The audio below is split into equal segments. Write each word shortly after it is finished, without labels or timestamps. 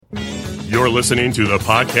You're listening to the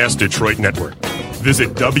Podcast Detroit Network.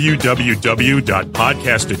 Visit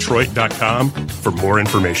www.podcastdetroit.com for more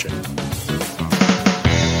information.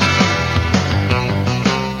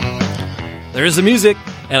 There's the music,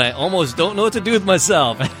 and I almost don't know what to do with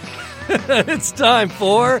myself. It's time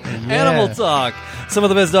for Animal Talk. Some of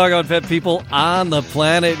the best doggone pet people on the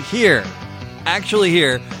planet here. Actually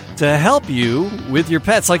here to help you with your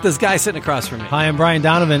pets, like this guy sitting across from me. Hi, I'm Brian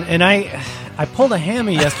Donovan, and I pulled a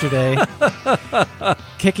hammy yesterday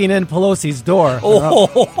kicking in Pelosi's door.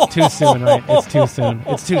 Oh. Too soon, right? It's too soon.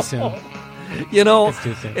 It's too soon. You know, It's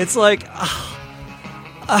too soon. it's like,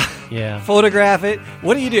 Yeah. photograph it.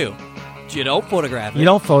 What do? You don't photograph it. You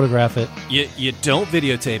don't photograph it. You don't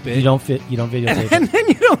videotape it. You don't videotape it. And then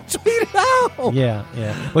you don't tweet it out. Yeah.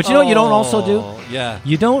 But you know what you don't also do? Yeah.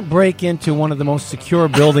 You don't break into one of the most secure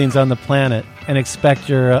buildings on the planet and expect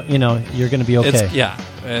you're going to be okay.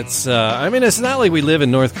 It's I mean, it's not like we live in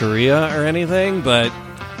North Korea or anything, but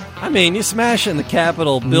I mean, you smash in the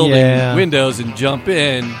Capitol building windows and jump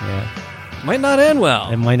in. Yeah. Might not end well.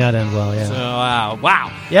 It might not end well, yeah. So, wow.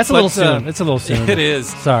 Yeah, it's a little soon. It's a little soon. It is.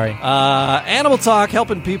 Sorry. Animal Talk,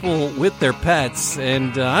 helping people with their pets.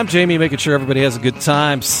 And I'm Jamie, making sure everybody has a good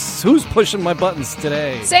time. Who's pushing my buttons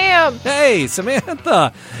today? Sam. Hey,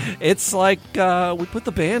 Samantha. It's like we put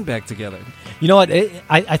the band back together. You know what?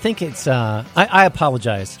 I think it's... I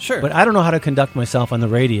apologize. Sure. But I don't know how to conduct myself on the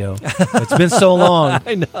radio. It's been so long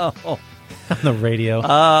I know. on the radio.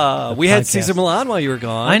 We had podcast. Cesar Milan while you were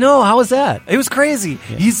gone. I know. How was that? It was crazy.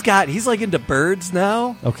 Yeah. He's like into birds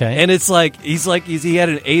now. Okay. And it's like he had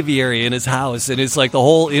an aviary in his house, and it's like the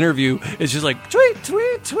whole interview is just like tweet,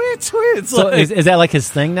 tweet, tweet, tweet. It's So like, is that like his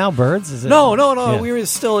thing now? Birds? Is it? no. Yeah.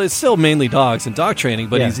 It's still mainly dogs and dog training,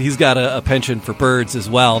 but Yeah. he's got a penchant for birds as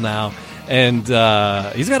well now, and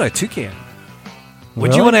he's got a toucan. Would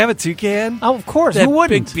Really? you want to have a toucan? Oh, of course. That Who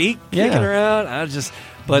wouldn't? big beak Yeah. kicking around.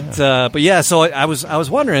 But yeah. So I was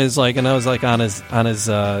wondering, it's like, and I was like on his on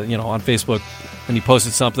Facebook, and he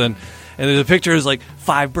posted something, and there's a picture is like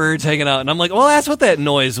 5 birds hanging out, and I'm like, well, that's what that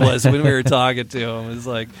noise was when we were talking to him. It's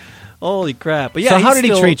like, holy crap! But yeah, So how did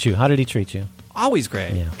he still treat you? How did he treat you? Always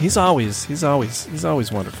great. Yeah. He's always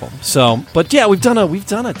wonderful. So, but yeah, we've done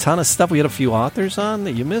a ton of stuff. We had a few authors on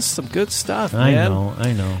that you missed some good stuff. I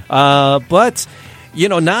man. know. But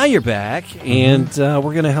now you're back, and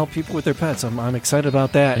we're going to help people with their pets. I'm excited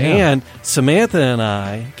about that. Yeah. And Samantha and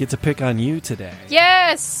I get to pick on you today.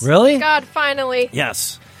 Yes. Really? God, finally.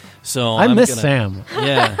 Yes. So I I'm miss gonna- Sam.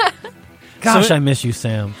 Yeah. Gosh, So- I miss you,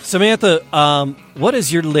 Sam. Samantha, what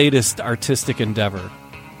is your latest artistic endeavor?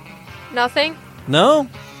 Nothing. No?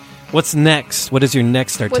 What's next? What is your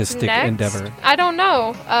next What's artistic next? endeavor? I don't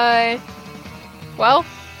know. Well,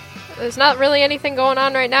 there's not really anything going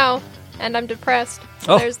on right now, and I'm depressed.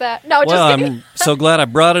 So Oh. there's that. No, Well, just kidding. I'm so glad I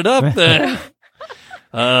brought it up then.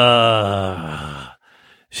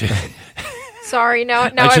 Sorry. Now I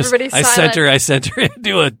everybody's silent. I sent her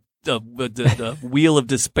into a wheel of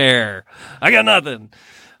despair. I got nothing.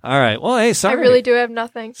 All right. Well, hey, I sorry. really do have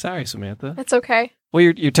nothing. Sorry, Samantha. It's okay. Well,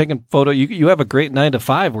 you're taking photo. You have a great 9 to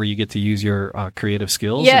 5 where you get to use your creative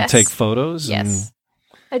skills and Yes. take photos. Yes.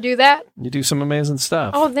 I do that. And you do some amazing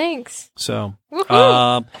stuff. Oh, thanks. So,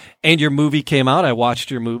 Woohoo. and your movie came out. I watched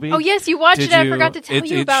your movie. Oh, yes, you watched Did it. I you- forgot to tell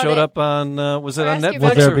you about it. It showed it. up on, was it Or on ask you Netflix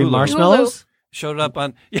about Will there or be Hulu? marshmallows? Showed up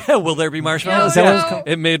on, Will There Be Marshmallows? Is that what it's called?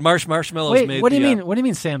 It made marshmallows. Wait, made what do you the, mean? What do you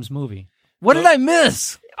mean, Sam's movie? What did I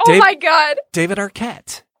miss? Oh, Dave- my God. David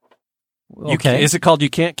Arquette. Okay. Is it called You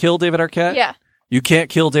Can't Kill David Arquette? Yeah. You Can't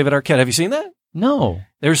Kill David Arquette. Have you seen that? No.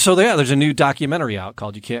 There's a new documentary out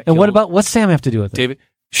called You Can't And Kill what about what's Sam have to do with it? David.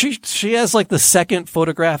 She has like the second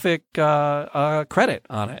photographic credit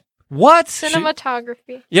on it. What?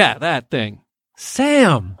 Cinematography. Yeah, that thing.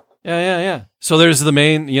 Sam. Yeah. So there's the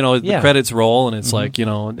main, the Yeah. credits roll, and it's like,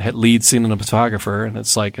 lead cinematographer, and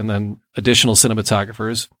it's like, and then additional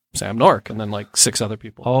cinematographers, Sam Nork, and then like 6 other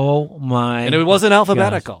people. Oh my. And it wasn't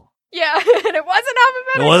alphabetical. Yeah, and it wasn't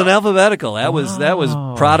alphabetical. It wasn't alphabetical. That was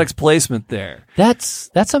Wow. product placement there. That's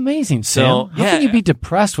amazing, Sam. So, How can you be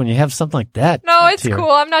depressed when you have something like that? No, it's to your- cool.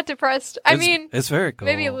 I'm not depressed. I mean, It's very cool.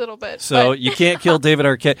 maybe a little bit. So but You Can't Kill David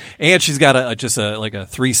Arquette, and she's got a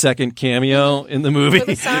 3-second cameo in the movie. With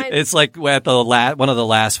a sign. It's like at the one of the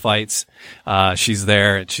last fights. She's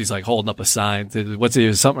there and she's like holding up a sign. What's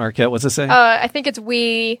it? Something Arquette? What's it say? I think it's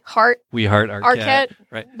We Heart We Heart Arquette. Arquette.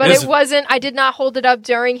 Right. But it wasn't. I did not hold it up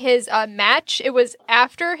during his match. It was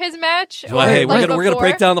after his match. Well, or hey, like we're gonna before.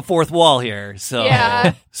 break down the fourth wall here. So,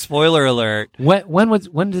 Yeah. spoiler alert.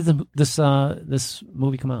 When did this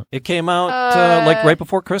movie come out? It came out like right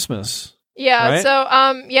before Christmas. Yeah. Right? So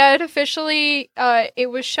it officially it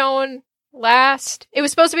was shown it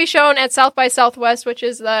was supposed to be shown at South by Southwest, which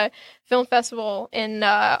is the film festival in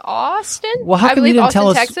Austin. Well, how I come you believe didn't tell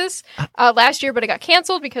Austin, us Texas, last year, but it got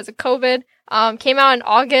canceled because of COVID. Came out in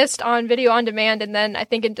August on video on demand, and then I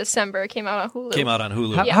think in December it came out on Hulu. Came out on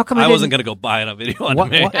Hulu. How come I I wasn't going to go buy it on video on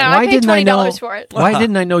demand. I paid $20 for it. Why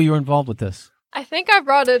didn't I know you were involved with this? I think I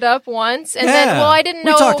brought it up once, and then, I didn't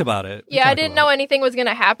know. We talked about it. Yeah, I didn't know anything was going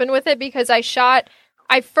to happen with it because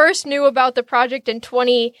I first knew about the project in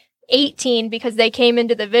 2018 because they came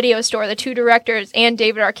into the video store. The two directors and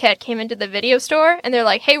David Arquette came into the video store, and they're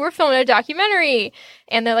like, "Hey, we're filming a documentary."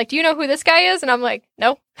 And they're like, "Do you know who this guy is?" And I'm like,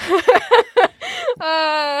 "No."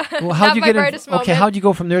 Well, how'd you get okay, how'd you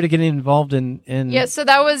go from there to getting involved in Yeah, so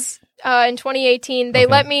that was in 2018.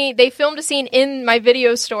 They filmed a scene in my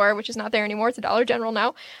video store, which is not there anymore. It's a Dollar General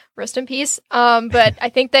now. Rest in peace. But I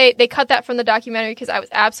think they cut that from the documentary because I was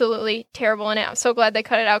absolutely terrible in it. I'm so glad they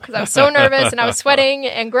cut it out because I was so nervous and I was sweating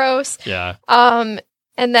and gross. Yeah.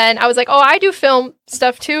 And then I was like, oh, I do film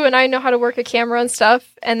stuff too, and I know how to work a camera and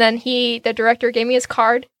stuff. And then the director gave me his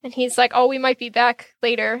card, and he's like, oh, we might be back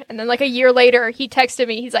later. And then like a year later, he texted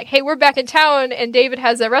me. He's like, hey, we're back in town, and David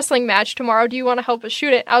has a wrestling match tomorrow. Do you want to help us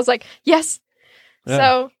shoot it? I was like, yes. Yeah.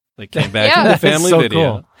 So they came back in the family so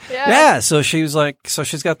video. Cool. Yeah. So she was like,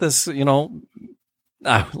 she's got this, she's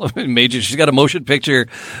got a motion picture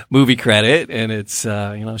movie credit, and it's,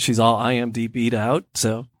 she's all IMDb'd out.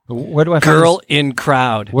 So where do I find Girl in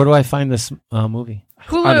Crowd? Where do I find this movie?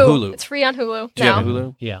 Hulu. On Hulu. It's free on Hulu Do you now. have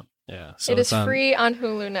Hulu? Yeah. Yeah. So it is free on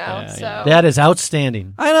Hulu now. So That is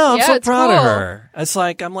outstanding. I know. I'm Yeah, so it's proud of cool. her. It's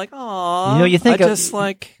like, I'm like, aw. You think I'm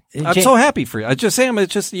so happy for you. I just say,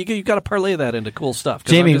 it's just, you got to parlay that into cool stuff.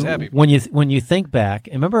 Jamie, I'm just happy. when you think back,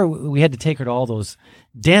 and remember we had to take her to all those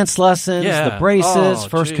dance lessons, the braces,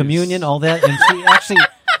 first communion, all that, and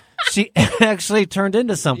she actually turned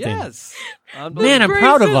into something. Yes. Man, I'm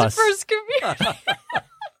proud of us. First communion. That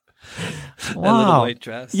Wow. little white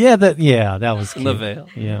dress. Yeah, that was And the cute. veil.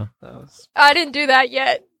 Yeah. That was... I didn't do that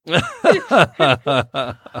yet. She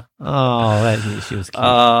was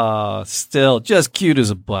cute. Still just cute as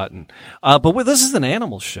a button. But this is an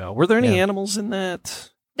animal show. Were there any animals in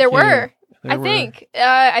that? There were. There I were. think.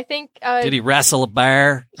 Did he wrestle a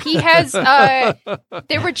bear? He has.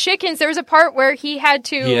 There were chickens. There was a part where he had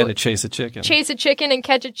to chase a chicken. Chase a chicken and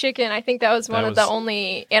catch a chicken. I think that was one of the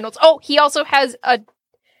only animals. Oh, he also has a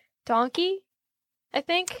donkey. I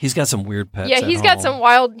think He's got some weird pets. Yeah, He's got some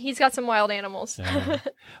wild animals. Yeah.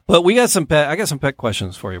 But I got some pet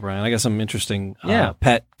questions for you, Brian. I got some interesting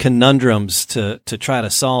pet conundrums to try to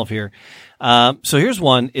solve here. So here's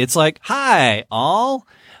one. It's like, hi, all.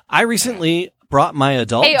 I recently brought my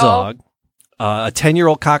adult dog, a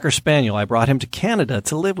 10-year-old Cocker Spaniel. I brought him to Canada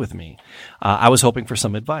to live with me. I was hoping for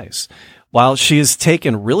some advice. While she is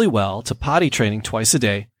taken really well to potty training twice a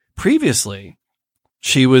day, previously,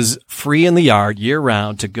 she was free in the yard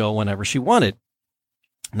year-round to go whenever she wanted.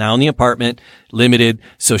 Now in the apartment, limited,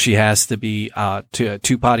 so she has to be to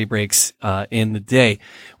 2 potty breaks in the day.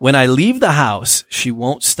 When I leave the house, she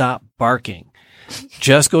won't stop barking.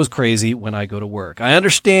 Just goes crazy when I go to work. I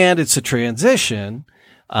understand it's a transition,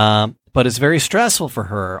 but it's very stressful for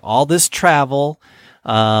her. All this travel,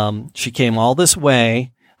 she came all this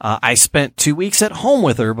way. I spent 2 weeks at home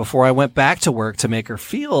with her before I went back to work to make her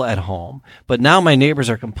feel at home. But now my neighbors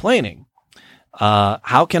are complaining.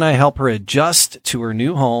 How can I help her adjust to her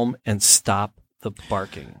new home and stop the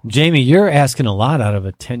barking? Jamie, you're asking a lot out of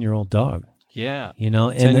a 10-year-old dog. Yeah.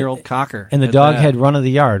 10-year-old Cocker. And the dog had run of the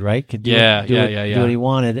yard, right? Could do what he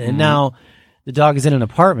wanted. And now the dog is in an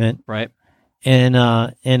apartment. Right. In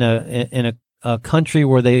a country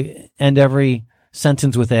where they end every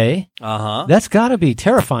sentence with A. Uh-huh. That's got to be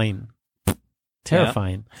terrifying.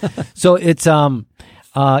 Terrifying. So it's you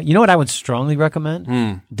know what I would strongly recommend?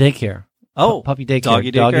 Daycare. Oh, puppy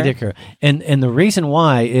daycare. Doggy daycare. And the reason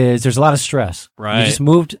why is there's a lot of stress. Right. You just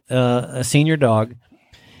moved a senior dog,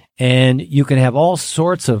 and you can have all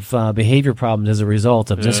sorts of behavior problems as a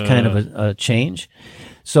result of just kind of a change.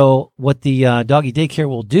 So what the doggy daycare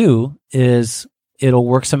will do is it'll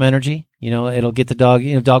work some energy. It'll get the dog,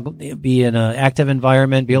 dog be in an active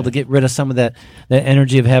environment, be able to get rid of some of that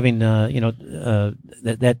energy of having,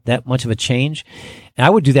 that much of a change. And I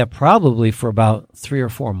would do that probably for about 3 or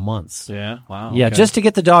 4 months. Yeah. Wow. Yeah. Okay. Just to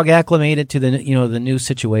get the dog acclimated to the new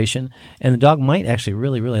situation. And the dog might actually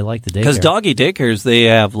really, really like the daycare. Because doggy daycares, they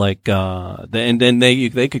have like, and then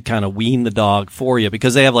they could kind of wean the dog for you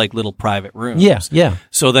because they have like little private rooms. Yeah. Yeah.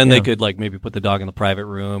 So then they could like maybe put the dog in the private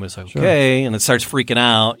room. It's like, okay. And it starts freaking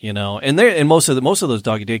out, and most of those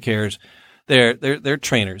doggy daycares, They're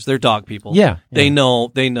trainers. They're dog people. Yeah, They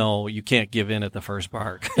know you can't give in at the first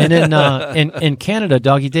bark. And in Canada,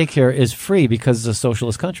 doggy daycare is free because it's a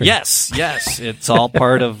socialist country. Yes. It's all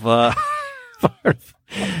part of.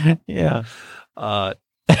 Yeah.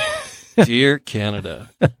 Dear Canada,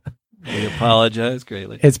 we apologize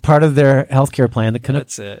greatly. It's part of their healthcare plan, the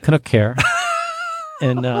That's it. Canuck Care.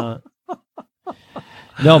 And no,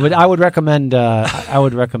 but I would recommend.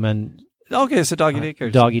 Okay, so doggy daycare.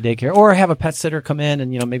 Doggy daycare, or have a pet sitter come in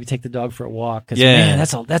and maybe take the dog for a walk. 'Cause, man,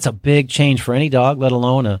 that's a big change for any dog, let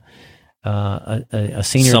alone a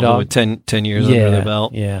senior Someone dog with 10 years under their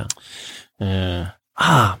belt. Yeah.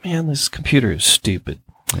 Man, this computer is stupid.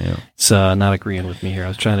 Yeah. It's not agreeing with me here. I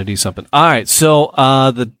was trying to do something. All right, so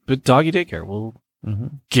the doggy daycare. We'll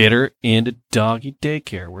get her into doggy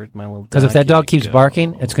daycare. Where's my little? Because if that dog keeps go?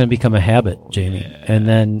 barking, it's going to become a habit, Jamie, and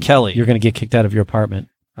then Kelly, you're going to get kicked out of your apartment.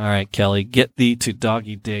 All right, Kelly, get thee to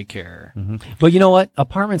doggy daycare. But you know what?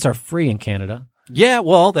 Apartments are free in Canada. Yeah,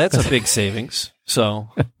 well, that's a big savings. So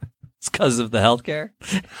it's because of the health care.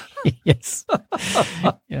 Yes.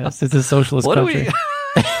 Yes, it's a socialist What country.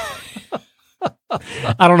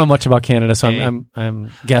 I don't know much about Canada, so Hey.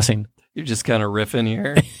 I'm guessing. You're just kind of riffing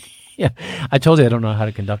here. Yeah, I told you I don't know how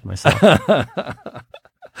to conduct myself.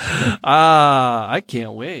 I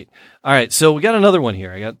can't wait. All right, so we got another one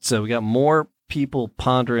here. We got more people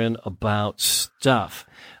pondering about stuff.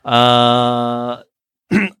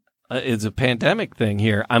 It's a pandemic thing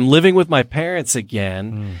here. I'm living with my parents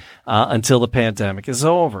again until the pandemic is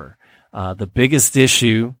over. The biggest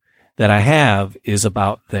issue that I have is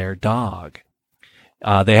about their dog.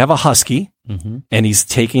 They have a husky, and he's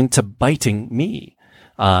taking to biting me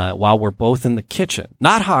while we're both in the kitchen.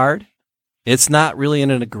 Not hard. It's not really in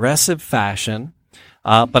an aggressive fashion,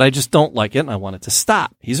 but I just don't like it, and I want it to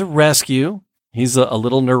stop. He's a rescue. He's a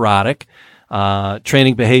little neurotic.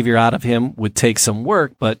 Training behavior out of him would take some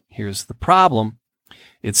work, but here's the problem.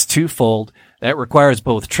 It's twofold. That requires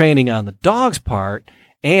both training on the dog's part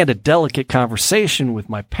and a delicate conversation with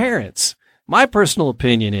my parents. My personal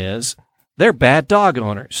opinion is they're bad dog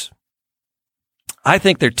owners. I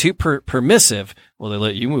think they're too permissive. Well, they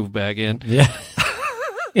let you move back in. Yeah.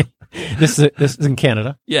 This is in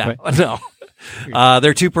Canada. Yeah, right? no.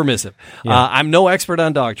 They're too permissive. Yeah. I'm no expert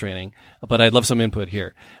on dog training, but I'd love some input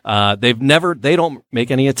here. They don't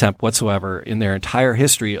make any attempt whatsoever in their entire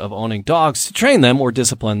history of owning dogs to train them or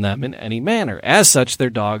discipline them in any manner. As such,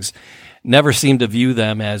 their dogs never seem to view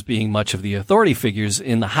them as being much of the authority figures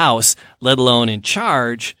in the house, let alone in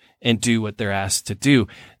charge and do what they're asked to do.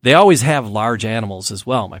 They always have large animals as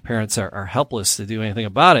well. My parents are helpless to do anything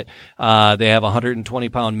about it. They have a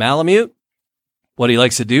 120-pound Malamute. What he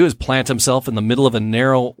likes to do is plant himself in the middle of a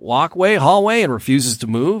narrow hallway, and refuses to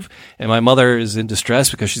move. And my mother is in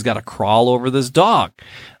distress because she's got to crawl over this dog.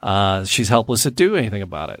 She's helpless to do anything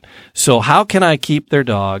about it. So how can I keep their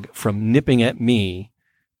dog from nipping at me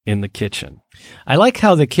in the kitchen? I like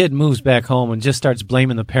how the kid moves back home and just starts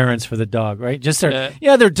blaming the parents for the dog, right?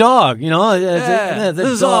 Their dog, This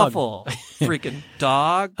is dog. awful. Freaking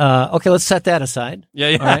dog. Okay, let's set that aside.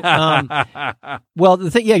 Yeah. All right. Well,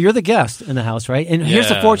 you're the guest in the house, right? And here's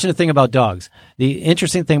the fortunate thing about dogs. The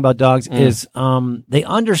interesting thing about dogs is they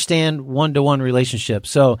understand one-to-one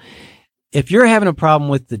relationships. So if you're having a problem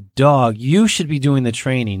with the dog, you should be doing the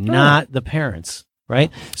training, not the parents.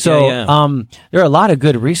 Right. So, there are a lot of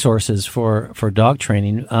good resources for dog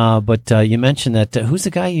training. But you mentioned that, who's the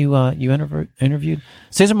guy you interviewed?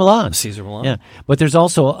 Cesar Millan. Cesar Millan. Yeah. But there's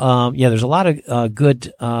also, there's a lot of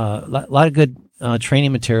good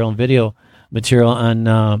training material and video material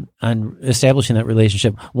on establishing that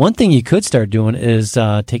relationship. One thing you could start doing is,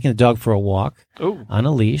 taking the dog for a walk on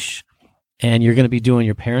a leash. And you're going to be doing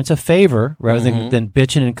your parents a favor rather than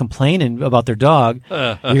bitching and complaining about their dog.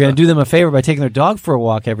 You're going to do them a favor by taking their dog for a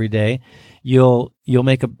walk every day. You'll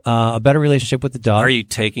make a better relationship with the dog. Are you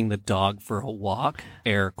taking the dog for a walk?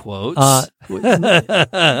 Air quotes.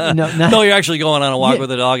 No, you're actually going on a walk with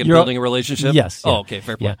the dog and building a relationship? Yes. Oh, okay,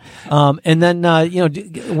 fair play. Yeah. And then,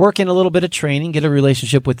 work in a little bit of training, get a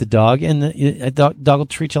relationship with the dog, and the dog will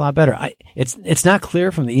treat you a lot better. It's not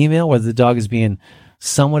clear from the email whether the dog is being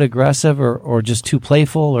somewhat aggressive or just too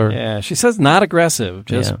playful or she says not aggressive,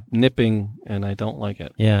 just nipping, and I don't like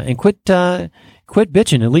it. Yeah, and quit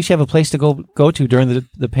bitching. At least you have a place to go to during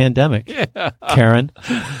the pandemic. Yeah. Karen.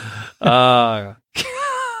 I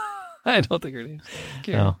don't think her name's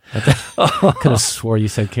Karen. I could have swore you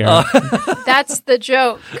said Karen. That's the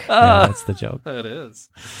joke. Yeah, that's the joke. It is.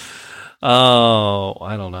 Oh,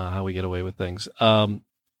 I don't know how we get away with things.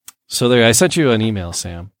 So there, I sent you an email,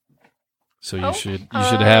 Sam. So you should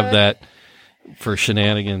have that for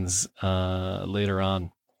shenanigans later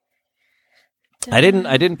on. I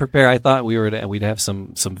didn't prepare. I thought we'd have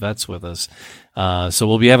some vets with us. So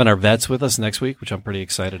we'll be having our vets with us next week, which I'm pretty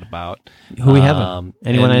excited about. Who we having?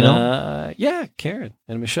 Anyone I know? Yeah, Karen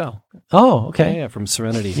and Michelle. Oh, okay. Yeah, from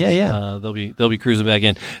Serenity. Yeah. They'll be cruising back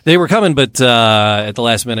in. They were coming, but at the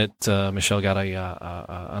last minute, Michelle got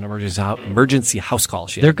an emergency house call.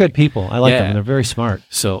 They're good people. I like them. They're very smart.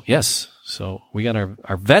 So yes, we got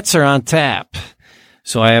our vets are on tap.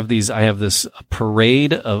 So I have this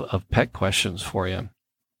parade of pet questions for you.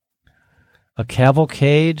 A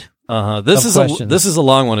cavalcade. This is a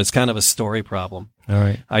long one. It's kind of a story problem. All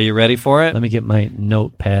right. Are you ready for it? Let me get my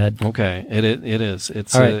notepad. Okay. It is.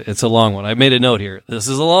 It's a long one. I made a note here. This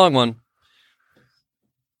is a long one.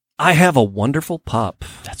 I have a wonderful pup.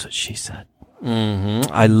 That's what she said.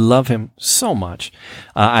 Mm-hmm. I love him so much.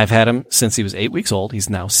 I've had him since he was 8 weeks old. He's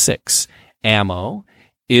now 6. Ammo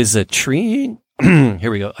is a treeing. Here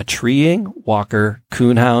we go. A treeing walker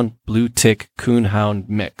coonhound blue tick coonhound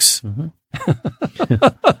mix. Mm-hmm.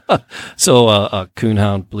 So a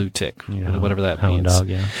coonhound blue tick, whatever that hound means. Dog,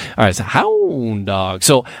 yeah. All right, so hound dog.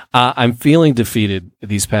 So I'm feeling defeated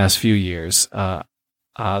these past few years. The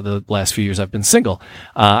last few years I've been single.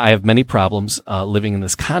 I have many problems living in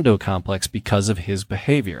this condo complex because of his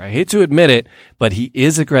behavior. I hate to admit it, but he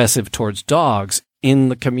is aggressive towards dogs in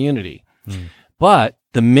the community. But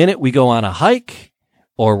the minute we go on a hike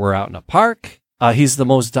or we're out in a park, he's the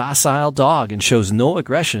most docile dog and shows no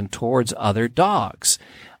aggression towards other dogs.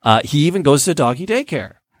 He even goes to doggy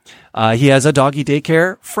daycare. He has a doggy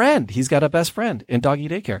daycare friend. He's got a best friend in doggy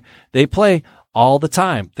daycare. They play all the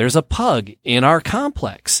time. There's a pug in our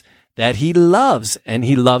complex that he loves, and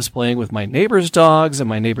he loves playing with my neighbor's dogs and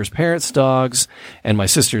my neighbor's parents' dogs and my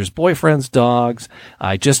sister's boyfriend's dogs.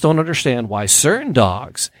 I just don't understand why certain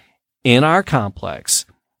dogs in our complex,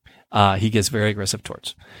 he gets very aggressive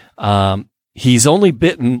towards. He's only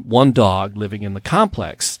bitten one dog living in the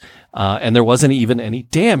complex, and there wasn't even any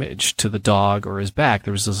damage to the dog or his back.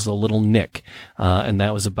 There was just a little nick, and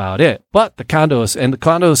that was about it. But the condo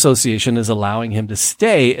association is allowing him to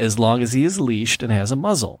stay as long as he is leashed and has a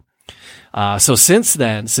muzzle. So since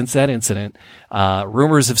that incident,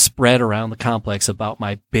 rumors have spread around the complex about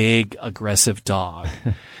my big aggressive dog.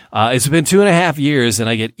 It's been 2.5 years, and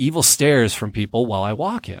I get evil stares from people while I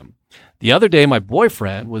walk him. The other day, my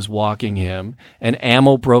boyfriend was walking him, and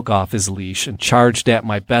Ammo broke off his leash and charged at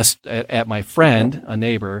my friend, a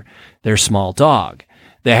neighbor, their small dog.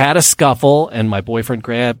 They had a scuffle, and my boyfriend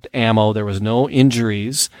grabbed Ammo. There was no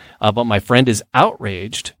injuries, but my friend is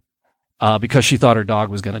outraged because she thought her dog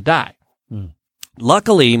was going to die.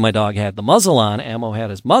 Luckily, my dog had the muzzle on. Ammo had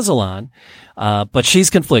his muzzle on, but she's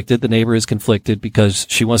conflicted. The neighbor is conflicted because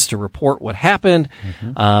she wants to report what happened,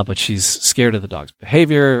 but she's scared of the dog's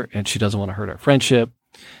behavior, and she doesn't want to hurt our friendship.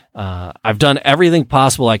 I've done everything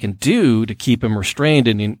possible I can do to keep him restrained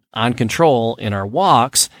and on control in our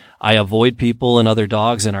walks. I avoid people and other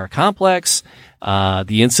dogs in our complex. The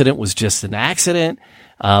incident was just an accident.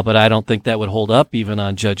 But I don't think that would hold up even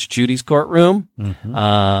on Judge Judy's courtroom.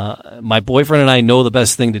 My boyfriend and I know the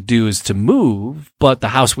best thing to do is to move, but the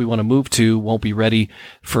house we want to move to won't be ready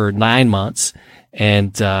for 9 months.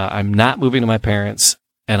 And I'm not moving to my parents,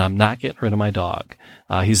 and I'm not getting rid of my dog.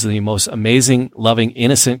 He's the most amazing, loving,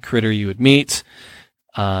 innocent critter you would meet.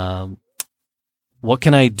 What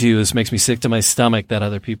can I do? This makes me sick to my stomach that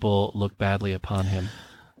other people look badly upon him.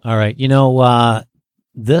 All right.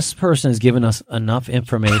 This person has given us enough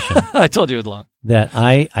information. I told you it was long. That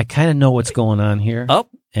I kind of know what's going on here. Oh.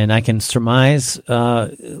 And I can surmise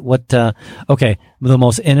the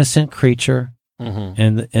most innocent creature.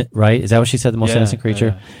 Right? Is that what she said? The most innocent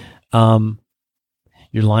creature? Yeah.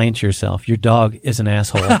 You're lying to yourself. Your dog is an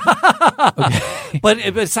asshole. Okay. But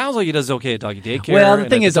it sounds like he does okay at doggy daycare. Well, the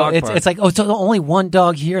thing is, it's like, it's only one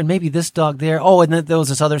dog here and maybe this dog there. Oh, and then there was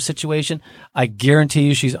this other situation. I guarantee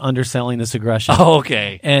you she's underselling this aggression. Oh,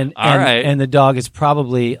 okay. And the dog is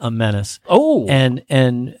probably a menace. Oh. And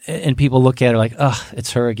people look at her like, ugh,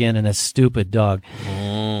 it's her again and that stupid dog.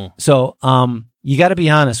 So, you got to be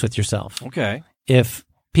honest with yourself. Okay. If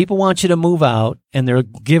people want you to move out and they're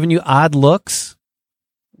giving you odd looks,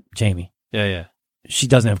 Jamie. Yeah. She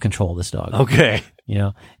doesn't have control of this dog. Okay.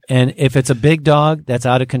 And if it's a big dog that's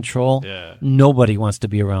out of control, nobody wants to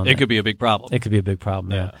be around it. Could be a big problem. It could be a big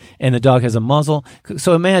problem, yeah. And the dog has a muzzle.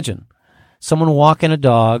 So imagine someone walking a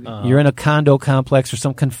dog, you're in a condo complex or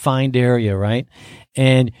some confined area, right?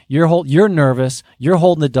 And you're nervous, you're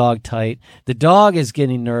holding the dog tight. The dog is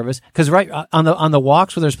getting nervous because on the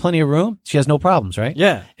walks where there's plenty of room, she has no problems, right?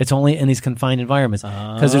 Yeah. It's only in these confined environments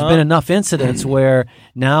because there's been enough incidents where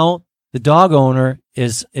now the dog owner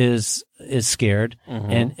is is scared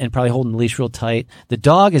and probably holding the leash real tight. The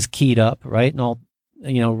dog is keyed up, right, and all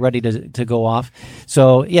ready to go off.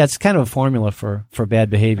 So yeah, it's kind of a formula for bad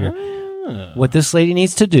behavior. What this lady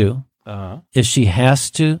needs to do is she has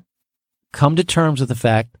to come to terms with the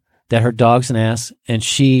fact that her dog's an ass and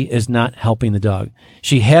she is not helping the dog.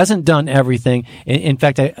 She hasn't done everything. In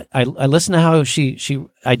fact, I listened to how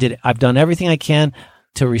I did it. I've done everything I can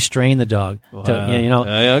to restrain the dog. Wow. Okay.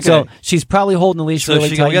 Okay. So she's probably holding the leash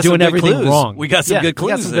really tight, doing everything wrong. We got some good clues.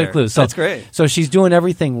 We got some there. good clues. That's great. So she's doing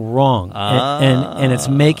everything wrong, and it's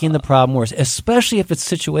making the problem worse, especially if it's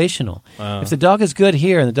situational. If the dog is good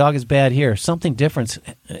here and the dog is bad here, something different's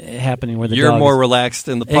happening where the You're dog more is relaxed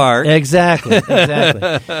in the park. Exactly.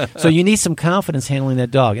 So you need some confidence handling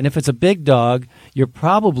that dog. And if it's a big dog, you're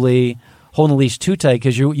probably holding the leash too tight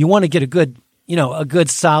because you want to get a good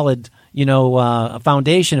solid a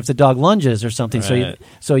foundation if the dog lunges or something. Right.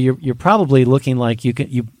 So you're probably looking like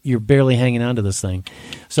you're barely hanging on to this thing.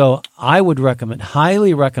 So I would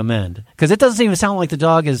highly recommend, because it doesn't even sound like the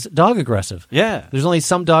dog is dog aggressive. Yeah. There's only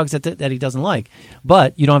some dogs that he doesn't like,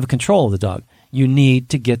 but you don't have control of the dog. You need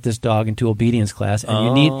to get this dog into obedience class,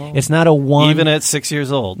 and it's not a one. Even at 6 years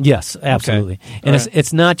old. Yes, absolutely. Okay. And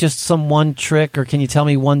it's not just some one trick or can you tell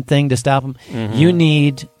me one thing to stop him. You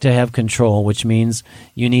need to have control, which means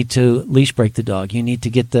you need to leash break the dog. You need to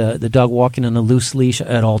get the dog walking on a loose leash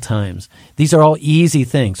at all times. These are all easy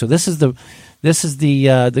things. So this is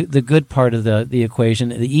the good part of the equation.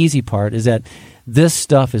 The easy part is that this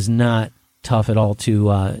stuff is not tough at all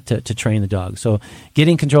to train the dog. So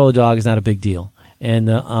getting control of the dog is not a big deal. And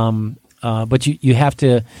but you have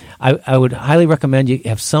to. I would highly recommend you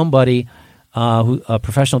have somebody a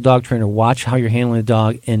professional dog trainer watch how you're handling the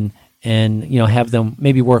dog and have them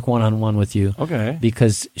maybe work one-on-one with you. Okay.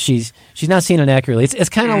 Because she's not seeing it accurately. It's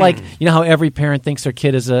kind of like how every parent thinks their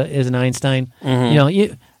kid is an Einstein.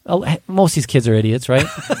 Most of these kids are idiots, right?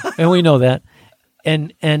 And we know that.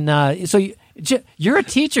 And so you're a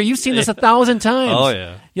teacher. You've seen this 1,000 times. Oh,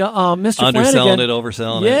 yeah. Yeah, Mr. Underselling Flanagan. it,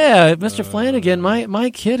 overselling it. Yeah, Mr. Flanagan, my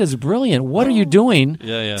kid is brilliant. What are you doing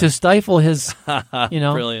to stifle his,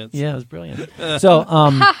 Brilliance. Yeah, it was brilliant. So,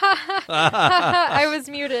 I was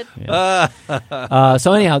muted.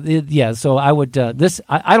 So anyhow, so I would,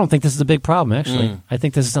 I don't think this is a big problem, actually. I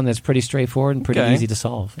think this is something that's pretty straightforward and pretty easy to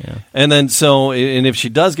solve. Yeah. And then, and if she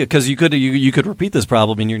does get, because you could repeat this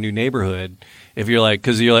problem in your new neighborhood. If you're like,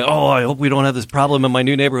 oh, I hope we don't have this problem in my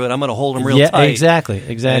new neighborhood. I'm going to hold them real tight. Exactly.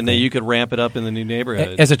 And then you could ramp it up in the new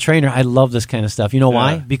neighborhood. As a trainer, I love this kind of stuff. You know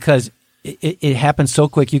why? Because it happens so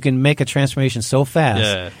quick. You can make a transformation so fast.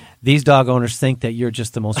 Yeah. These dog owners think that you're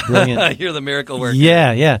just the most brilliant. You're the miracle worker.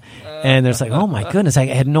 Yeah. And it's like, oh my goodness, I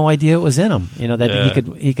had no idea it was in him.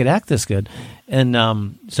 That he could act this good. And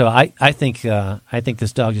so I think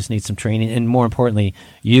this dog just needs some training, and more importantly,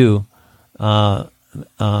 you.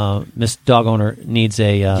 Miss Dog Owner needs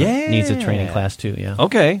a training class too. Yeah.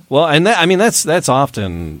 Okay. Well, and that's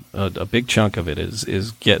often a big chunk of it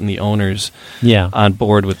is getting the owners on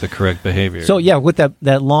board with the correct behavior. So with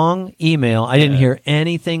that long email, I didn't hear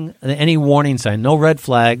anything, any warning sign, no red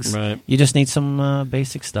flags. Right. You just need some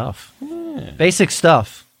basic stuff. Yeah. Basic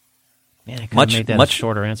stuff. Man, I could make that a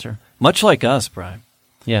shorter answer. Much like us, Brian.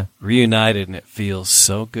 Yeah. Reunited, and it feels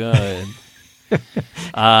so good.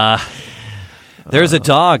 There's a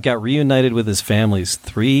dog got reunited with his family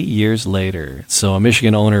 3 years later. So a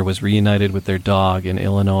Michigan owner was reunited with their dog in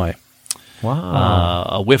Illinois. Wow.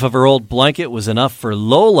 A whiff of her old blanket was enough for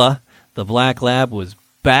Lola. The black lab was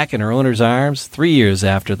back in her owner's arms 3 years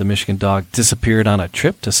after the Michigan dog disappeared on a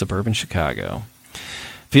trip to suburban Chicago.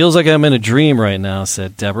 Feels like I'm in a dream right now,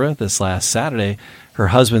 said Deborah. This last Saturday, her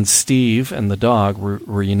husband Steve and the dog were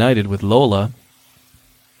reunited with Lola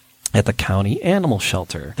at the county animal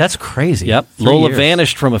shelter. That's crazy. Yep. Lola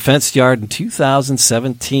vanished from a fenced yard in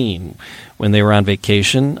 2017 when they were on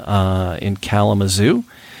vacation in Kalamazoo,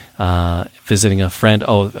 visiting a friend.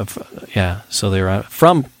 So they were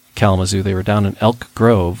from Kalamazoo. They were down in Elk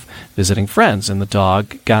Grove visiting friends, and the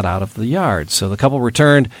dog got out of the yard. So the couple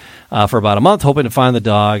returned for about a month, hoping to find the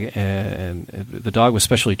dog, and the dog was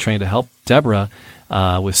specially trained to help Deborah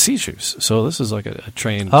with seizures. So this is like a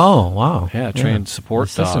trained. Oh, wow. Yeah, trained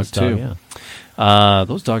support dog, too. Yeah.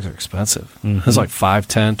 Those dogs are expensive. It's like $5,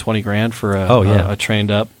 $10, $20,000 for a trained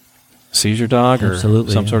up seizure dog or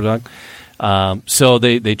some sort of dog. So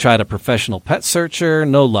they tried a professional pet searcher,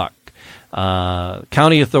 no luck.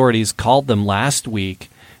 County authorities called them last week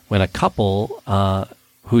when a couple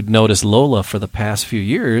who'd noticed Lola for the past few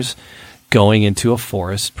years going into a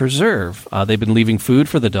forest preserve. They've been leaving food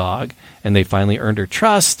for the dog, and they finally earned her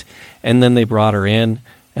trust, and then they brought her in,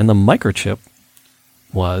 and the microchip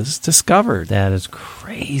was discovered. That is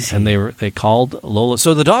crazy. And they called Lola.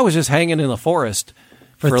 So the dog was just hanging in the forest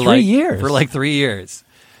For 3 like, years. For like 3 years.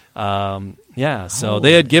 So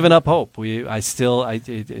they had given up hope. Hanging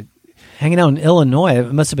out in Illinois,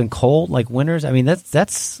 it must have been cold, like winters. I mean,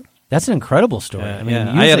 that's an incredible story. I mean,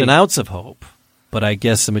 I had an ounce of hope, but I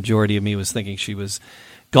guess the majority of me was thinking she was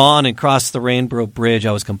gone and crossed the Rainbow Bridge.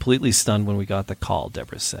 I was completely stunned when we got the call,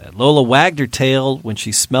 Deborah said. Lola wagged her tail when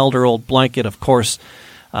she smelled her old blanket. Of course,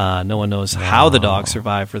 no one knows how the dog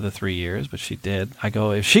survived for the 3 years, but she did. I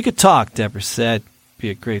go, if she could talk, Deborah said, be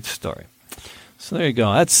a great story. So there you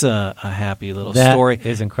go. That's a happy little story. That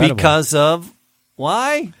is incredible. Because of,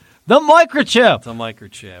 why? The microchip. The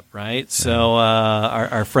microchip, right? So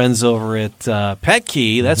our friends over at Pet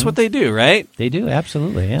Key, that's what they do, right? They do,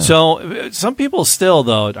 absolutely, yeah. So some people still,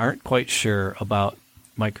 though, aren't quite sure about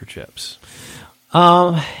microchips.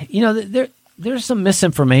 There's some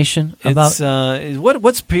misinformation about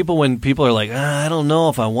what's people when people are like, I don't know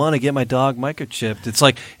if I want to get my dog microchipped. It's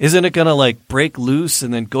like, isn't it going to like break loose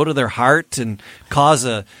and then go to their heart and cause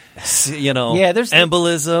a there's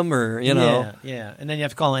embolism or yeah, and then you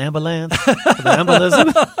have to call an ambulance for the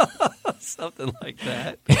embolism, something like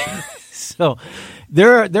that. So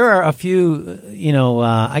there are a few,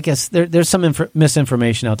 I guess there's some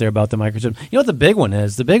misinformation out there about the microchip. You know what the big one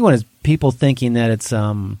is? The big one is people thinking that it's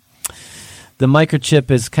the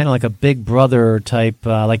microchip is kind of like a big brother type,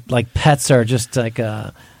 like pets are just like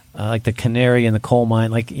the canary in the coal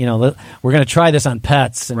mine. Like, we're going to try this on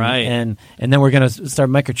pets, and, right? And then we're going to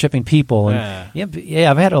start microchipping people. And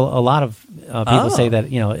I've had a lot of people say that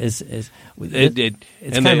it's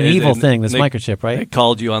kind of an evil thing. This microchip, right? They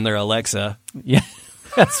called you on their Alexa. Yeah.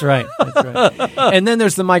 That's right. And then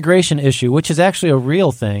there's the migration issue, which is actually a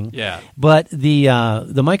real thing. Yeah. But the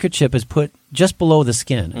microchip is put just below the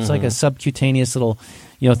skin. It's like a subcutaneous little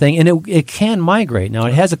thing, and it can migrate. Now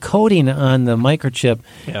it has a coating on the microchip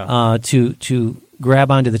to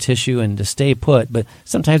grab onto the tissue and to stay put, but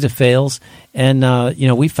sometimes it fails. And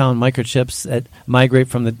we found microchips that migrate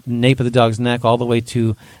from the nape of the dog's neck all the way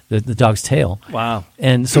to the dog's tail. Wow.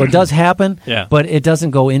 And so it does happen, but it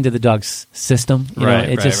doesn't go into the dog's system.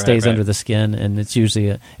 It just stays under the skin, and it's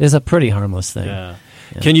usually it's a pretty harmless thing. Yeah.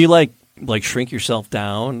 Can you like shrink yourself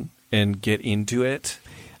down and get into it,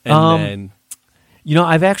 and then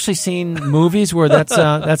I've actually seen movies where that's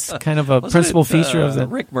kind of a principal feature of the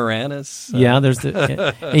Rick Moranis. Yeah, there's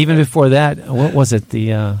even before that. What was it?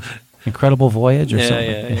 The Incredible Voyage or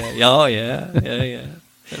something? Yeah. Oh yeah.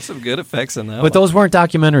 There's some good effects in that. But those weren't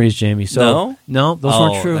documentaries, Jamie. So no, those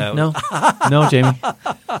weren't true. No, Jamie.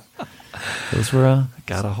 Those were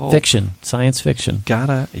fiction, science fiction.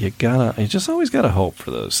 You just always gotta hope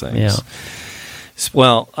for those things. Yeah.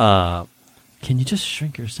 Well, can you just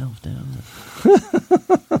shrink yourself down?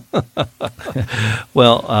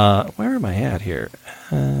 Well, where am I at here?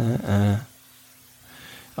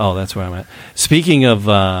 Oh, that's where I'm at. Speaking of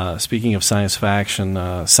science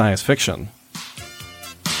fiction.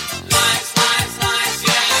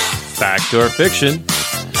 Fact or fiction?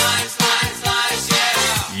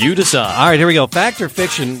 You decide. All right, here we go. Fact or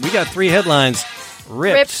fiction? We got 3 headlines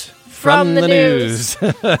ripped from the news.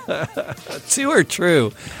 2 are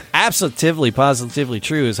true. Absolutely, positively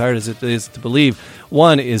true, as hard as it is to believe.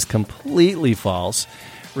 1 is completely false,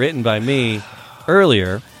 written by me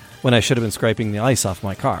earlier when I should have been scraping the ice off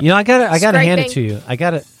my car. I gotta hand it to you. I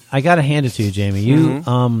gotta hand it to you, Jamie.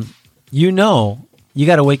 You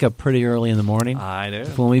got to wake up pretty early in the morning. I do.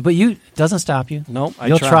 Fool me, but doesn't stop you. Nope.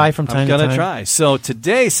 You'll try from time to time. I'm going to try. So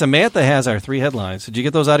today, Samantha has our 3 headlines. Did you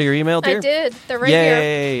get those out of your email, dear? I did. They're right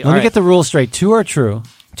Yay. here. Let me get the rules straight. 2 are true.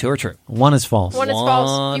 2 are true. 1 is false. One is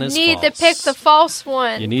false. You need to pick the false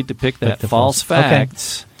one. You need to pick that false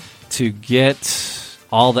fact to get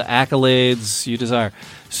all the accolades you desire.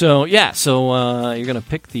 So you're going to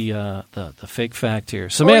pick the fake fact here,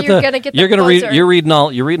 Samantha. Or you're going to get the read. You're reading all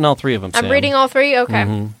 3 of them. I'm Sam. reading all 3.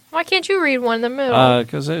 Okay. Why can't you read one in the middle?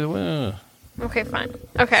 Because okay, fine.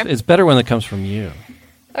 Okay. It's better when it comes from you.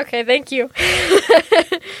 Okay, thank you.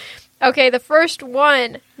 Okay, the first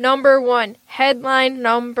one, number 1, headline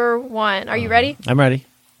number 1. Are you ready? I'm ready.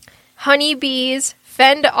 Honeybees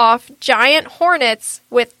fend off giant hornets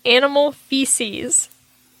with animal feces.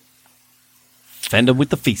 Fend them with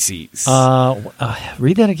the feces.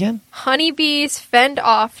 Read that again. Honeybees fend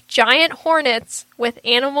off giant hornets with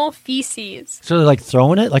animal feces. So they're like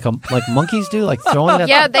throwing it, like monkeys do, like throwing it.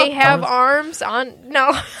 Yeah, they have arms on.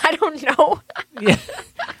 No, I don't know. Yeah,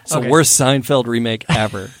 it's the worst Seinfeld remake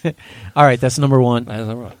ever. All right, that's number 1. That is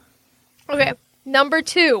number 1. Okay, number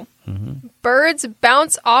 2. Birds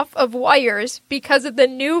bounce off of wires because of the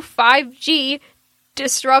new 5G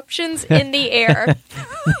disruptions in the air.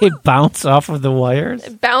 They bounce off of the wires?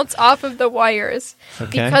 Bounce off of the wires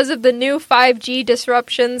because of the new 5G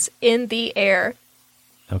disruptions in the air.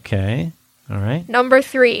 Okay. All right. Number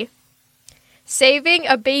 3. Saving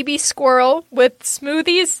a baby squirrel with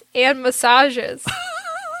smoothies and massages.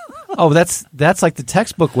 Oh, that's like the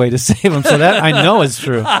textbook way to save them. So that I know is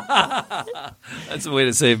true. That's a way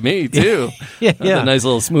to save me, too. Yeah. A nice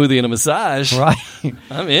little smoothie and a massage. Right.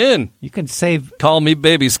 I'm in. You can save. Call me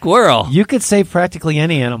baby squirrel. You could save practically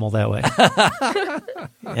any animal that way.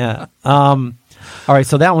 Yeah. All right.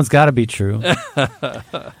 So that one's got to be true.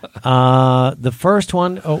 The first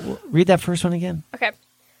one. Oh, read that first one again. Okay.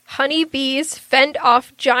 Honeybees fend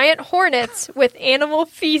off giant hornets with animal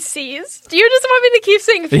feces. Do you just want me to keep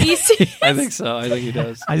saying feces? I think so. I think he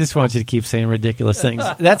does. I just want you to keep saying ridiculous things.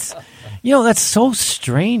 That's so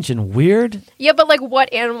strange and weird. Yeah, but like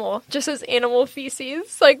what animal? Just as animal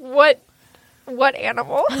feces? Like what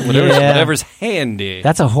animal? Whatever's handy.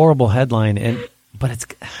 That's a horrible headline, but it's.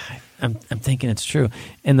 I'm thinking it's true.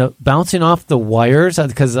 And the bouncing off the wires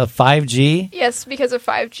because of 5G. Yes, because of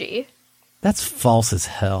 5G. That's false as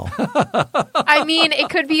hell. I mean, it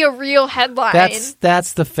could be a real headline.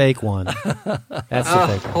 That's the fake one. That's the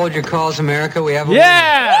fake one. Hold your calls, America. We have a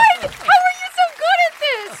Yeah. What? How are you so good at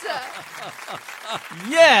this?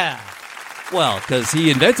 Yeah. Well, because he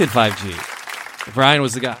invented 5G. Brian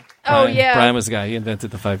was the guy. Oh, yeah. Brian was the guy. He invented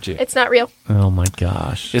the 5G. It's not real. Oh my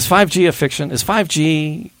gosh. Is 5G a fiction? Is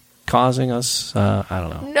 5G causing us? I don't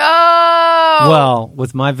know. No. Well,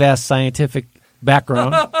 with my vast scientific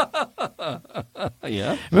background.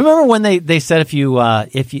 Yeah. Remember when they said if you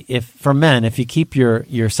for men, if you keep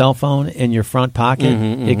your cell phone in your front pocket,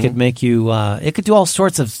 it could make you it could do all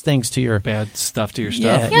sorts of things to your Bad stuff to your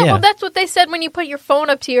stuff. Yeah, well, that's what they said when you put your phone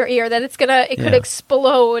up to your ear, that it could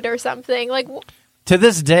explode or something. Like, to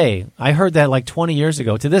this day, I heard that like 20 years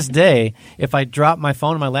ago. To this day, if I drop my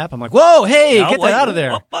phone in my lap, I'm like, whoa, hey, get that out of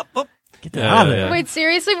there. Get that out of there. wait,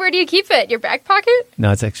 seriously? Where do you keep it? Your back pocket?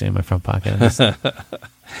 No, it's actually in my front pocket.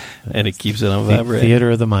 And it keeps it on vibrate.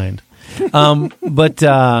 Theater of the mind. Yeah,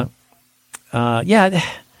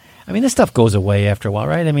 I mean, this stuff goes away after a while,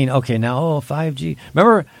 right? I mean, okay, now 5G.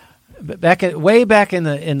 Remember way back in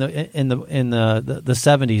the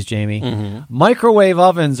 70s, Jamie, microwave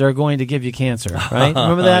ovens are going to give you cancer, right?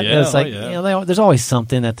 Remember that? Yeah, it's like there's always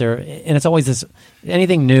something that and it's always this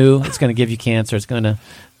anything new. It's going to give you cancer. It's going to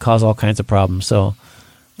cause all kinds of problems. So,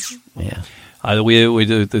 yeah. We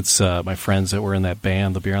do. It's my friends that were in that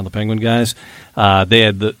band, the Beer on the Penguin guys. They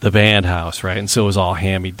had the band house, right, and so it was all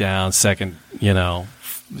hand me down, Salvation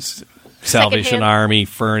Secondhand. Army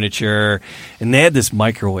furniture, and they had this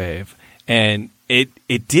microwave, and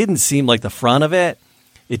it didn't seem like the front of it.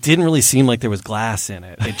 It didn't really seem like there was glass in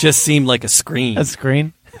it. It just seemed like a screen. A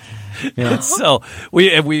screen. Yeah. So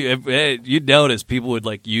you'd notice people would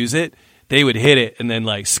like use it. They would hit it and then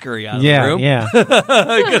like scurry out of the room. Yeah.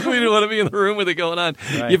 Because we didn't want to be in the room with it going on.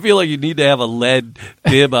 Right. You feel like you need to have a lead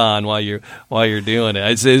bib on while you're doing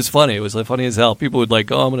it. It was funny. It was like funny as hell. People would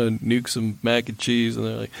like, I'm going to nuke some mac and cheese, and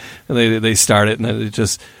they're like, and they start it, and then it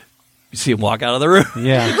just you see them walk out of the room.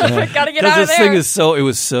 Yeah. Gotta get out of this there. thing it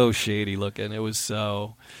was so shady looking. It was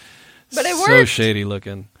so. But it so worked. shady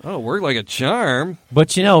looking. Oh, it worked like a charm.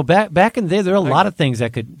 But back in the day, there were a lot of things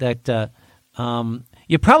that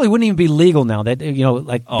you probably wouldn't even be legal now. That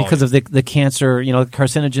because of the cancer,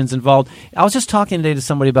 carcinogens involved. I was just talking today to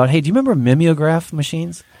somebody about, hey, do you remember mimeograph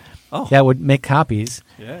machines? Oh. That would make copies.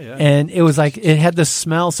 Yeah. And it was like it had the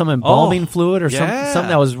smell, some embalming fluid or something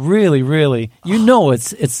that was really, really.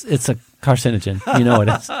 It's a carcinogen. You know it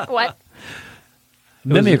is. What?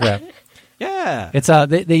 Mimeograph. Yeah. It's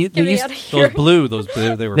they Get me used out of here. Those blue.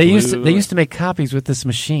 They were. they blue. used to make copies with this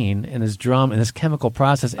machine and this drum and this chemical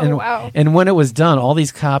process. And, wow. And when it was done, all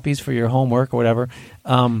these copies for your homework or whatever,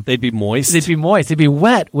 They'd be moist. they'd be moist. They'd be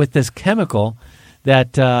wet with this chemical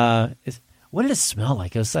that what did it smell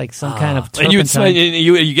like? It was like some kind of and you would smell. turpentine.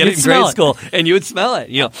 You get it in smell grade it. school, and you would smell it.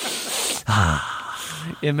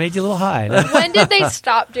 It made you a little high. When did they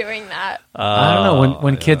stop doing that? I don't know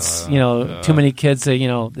when kids, too many kids, they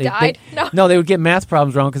Died? No, they would get math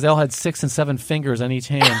problems wrong because they all had 6 and 7 fingers on each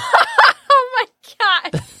hand. Oh my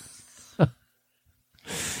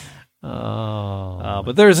god!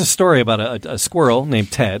 But there's a story about a squirrel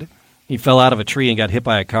named Ted. He fell out of a tree and got hit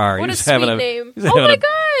by a car. What he a was sweet having name! he was Oh having my a-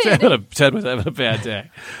 god! Ted was having a bad day.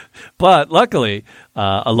 But luckily,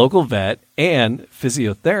 a local vet and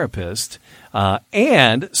physiotherapist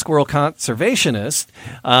And squirrel conservationist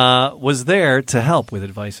was there to help with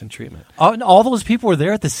advice and treatment. Oh, and all those people were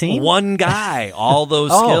there at the scene? One guy, all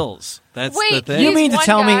those skills. That's Wait, the thing. You mean to one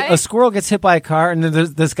tell me guy? a squirrel gets hit by a car and then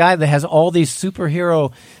there's this guy that has all these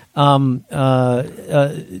superhero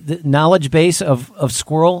the knowledge base of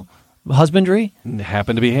squirrel husbandry?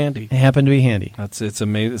 Happened to be handy. It happened to be handy. It's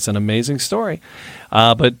amazing. It's an amazing story.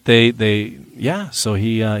 But so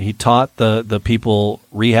he taught the people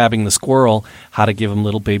rehabbing the squirrel how to give them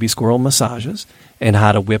little baby squirrel massages and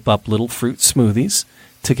how to whip up little fruit smoothies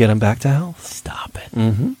to get them back to health. Stop it.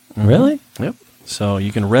 Mm-hmm. Really? Yep. So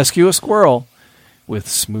you can rescue a squirrel with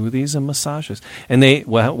smoothies and massages. And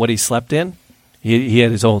what he slept in, he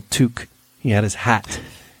had his old toque. He had his hat.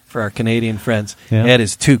 For our Canadian friends, Yeah. he had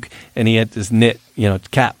his toque and he had his knit,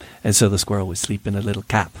 cap, and so the squirrel would sleep in a little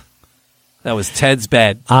cap. That was Ted's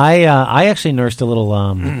bed. I actually nursed a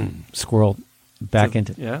little squirrel back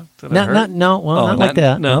into. Yeah, did it hurt? Not like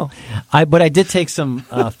that. No. But I did take some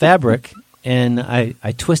fabric and I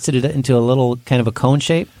twisted it into a little kind of a cone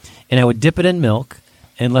shape, and I would dip it in milk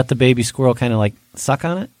and let the baby squirrel kind of like suck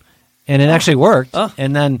on it, and it actually worked. Oh.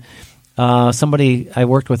 And then somebody I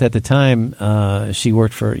worked with at the time, she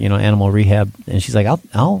worked for animal rehab, and she's like,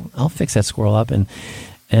 I'll fix that squirrel up, and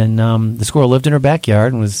the squirrel lived in her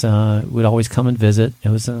backyard and would always come and visit. It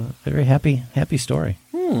was a very happy story.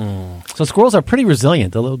 So squirrels are pretty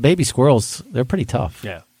resilient. The little baby squirrels, they're pretty tough.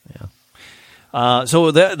 Yeah.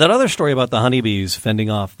 So that other story about the honeybees fending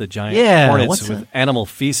off the giant hornets what's with that? animal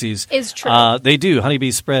feces Is true. They do.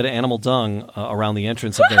 Honeybees spread animal dung around the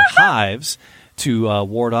entrance of their hives to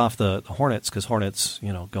ward off the hornets, because hornets,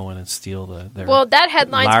 go in and steal their Well, that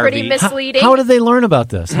headline's pretty larvae. misleading. How did they learn about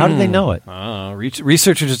this? How did they know it?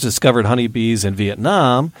 Researchers discovered honeybees in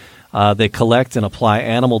Vietnam. They collect and apply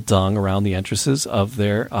animal dung around the entrances of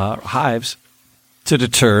their hives to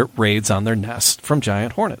deter raids on their nest from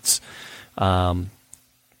giant hornets. That's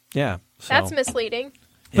misleasing.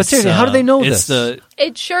 But seriously, how do they know it's this?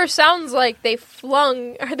 It sure sounds like they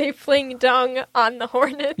fling dung on the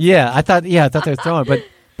hornet. Yeah, I thought they were throwing it,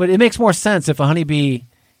 but it makes more sense if a honeybee,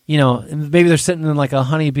 maybe they're sitting in like a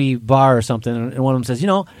honeybee bar or something, and one of them says,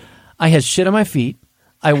 I had shit on my feet,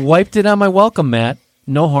 I wiped it on my welcome mat,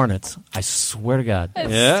 no hornets. I swear to God. I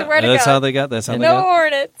Yeah, swear to that's God. how they got. That's how they No got.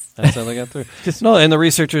 hornets. That's how they got through. No, and the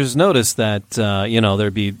researchers noticed that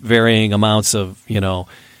there'd be varying amounts of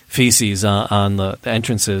feces on the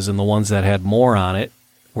entrances, and the ones that had more on it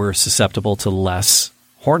were susceptible to less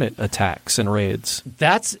hornet attacks and raids.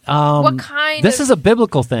 That's What kind This of- is a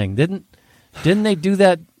biblical thing. Didn't they do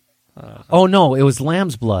that? Oh no, it was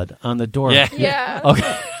lamb's blood on the door. Yeah. Yeah.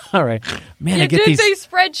 Okay. All right. Man, I get Did these they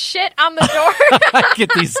spread shit on the door? I get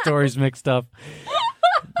these stories mixed up.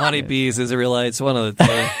 Honeybees, Israelites, one of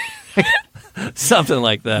the two. Something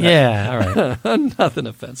like that. Yeah, all right. Nothing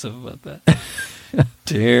offensive about that.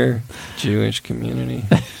 Dear Jewish community,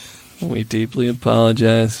 we deeply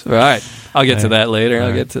apologize. All right. I'll get to that later.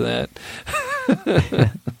 I'll get to that.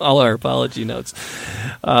 All our apology notes.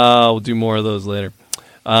 We'll do more of those later.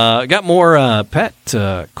 Got more pet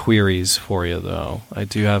queries for you, though. I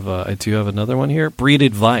do have another one here. Breed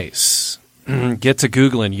advice. Get to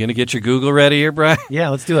Googling. You going to get your Google ready here, Brian? Yeah,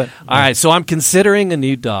 let's do it. All right, so I'm considering a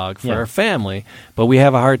new dog for Yeah. our family, but we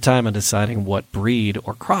have a hard time in deciding what breed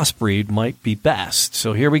or crossbreed might be best.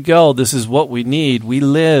 So here we go. This is what we need. We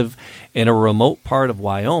live in a remote part of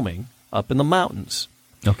Wyoming, up in the mountains.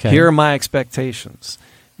 Okay. Here are my expectations.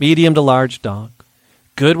 Medium to large dog.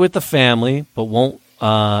 Good with the family, but won't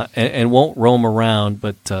roam around,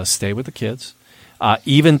 but stay with the kids.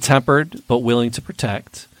 Even-tempered, but willing to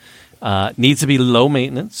protect. Needs to be low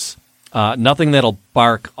maintenance. Nothing that'll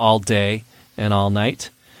bark all day and all night.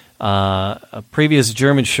 Previous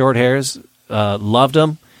German Shorthairs, loved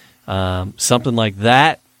them. Something like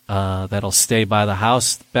that that'll stay by the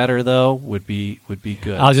house better, though, would be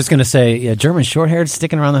good. I was just going to say, yeah, German short-haired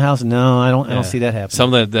sticking around the house. No, I don't see that happening.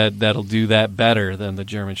 Something that'll do that better than the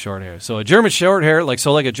German Shorthair. So a German Shorthair,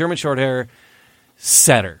 like a German Shorthair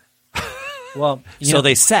setter. Well, So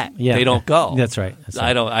they set. Yeah. They don't go. That's right.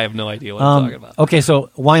 I have no idea what I'm talking about. Okay, so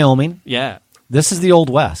Wyoming. Yeah. This is the Old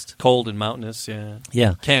West. Cold and mountainous, yeah.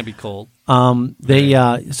 Yeah. Can be cold.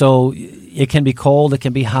 So it can be cold, it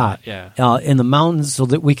can be hot. Yeah. In the mountains, so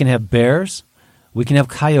that we can have bears, we can have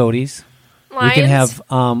coyotes, Lions. we can have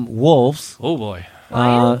wolves, Oh, boy.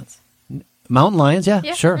 Lions. mountain lions. Yeah,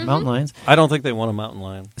 Yeah, sure, mhm. mountain lions. I don't think they want a mountain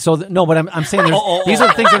lion. So no, but I'm saying these are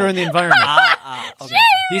the things that are in the environment. Okay.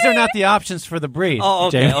 These are not the options for the breed. Oh,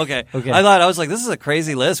 okay, Jamie. okay. Okay. I was like, this is a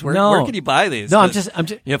crazy list. Where can you buy these? No, I'm 'Cause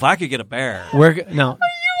just. if I could get a bear. No.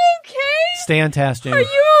 Okay. Stay on task, Jamie. Are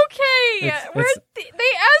you okay? It's-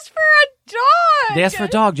 They asked for a They asked for a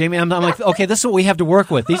dog, Jamie. I'm like, okay, this is what we have to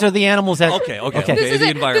work with. These are the animals that. Okay. This is the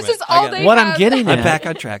it. environment. This is all they What have. I'm getting at. I'm back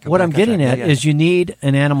on track. What I'm getting at is you need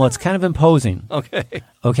an animal that's kind of imposing. Okay.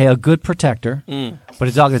 Okay, a good protector, but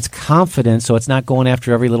a dog that's confident, so it's not going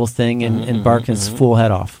after every little thing and barking its full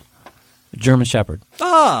head off. German Shepherd.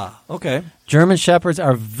 Okay. German Shepherds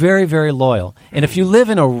are very, very loyal, and if you live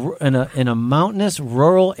in a mountainous,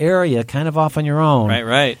 rural area, kind of off on your own,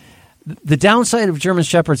 Right. the downside of German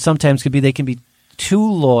Shepherds sometimes could be they can be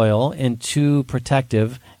too loyal and too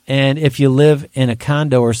protective. And if you live in a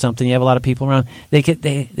condo or something, you have a lot of people around, they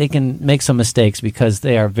can make some mistakes because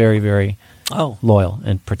they are very, very loyal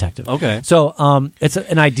and protective. Okay. So it's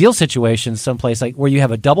an ideal situation someplace like where you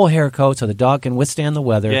have a double hair coat so the dog can withstand the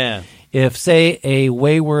weather. Yeah. If, say, a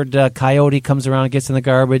wayward coyote comes around and gets in the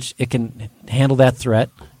garbage, it can handle that threat,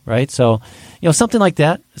 right? So, something like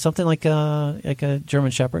that, something like a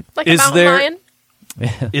German Shepherd. Like a mountain lion?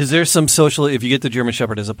 Is there some if you get the German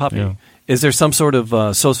Shepherd as a puppy, is there some sort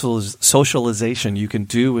of socialization you can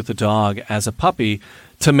do with the dog as a puppy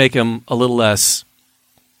to make him a little less,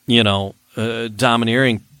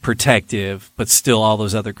 domineering, protective, but still all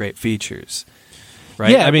those other great features?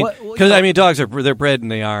 Right? Yeah, I mean, because dogs they're bred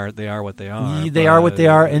and they are what they are. They are what they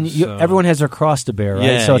are, and everyone has their cross to bear, right?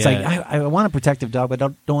 Yeah, so it's yeah. like I want a protective dog, but I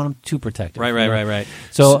don't want them too protective. Right.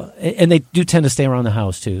 So and they do tend to stay around the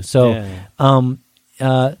house too. So,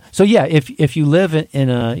 if you live in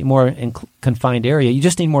a more confined area, you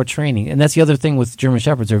just need more training, and that's the other thing with German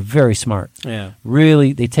Shepherds. They're very smart. Yeah,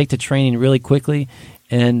 really, they take to training really quickly.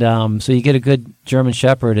 And so you get a good German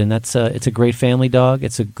Shepherd, and it's a great family dog.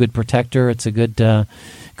 It's a good protector. It's a good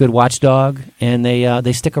watchdog, and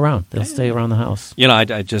they stick around. They'll stay around the house.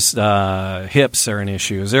 I just hips are an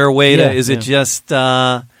issue. Is there a way to? Is it just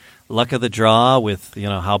luck of the draw with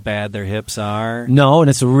how bad their hips are? No, and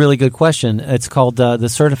it's a really good question. It's called the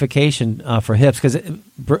certification for hips because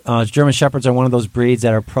German Shepherds are one of those breeds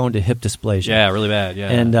that are prone to hip dysplasia. Yeah, really bad. Yeah,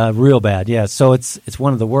 and real bad. Yeah, so it's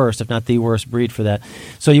one of the worst, if not the worst breed for that.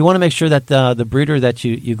 So you want to make sure that the breeder that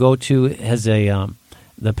you go to has the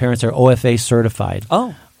parents are OFA certified.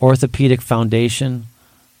 Oh, Orthopedic Foundation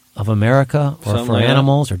of America, or something for like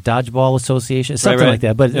animals, or Dodgeball Association, something like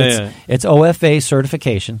that. But it's OFA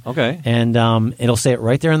certification. Okay. And it'll say it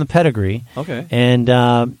right there in the pedigree. Okay. And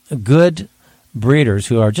good breeders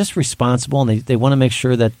who are just responsible, and they want to make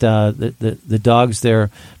sure that the dogs they're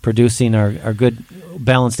producing are good,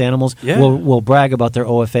 balanced animals. Yeah. Will brag about their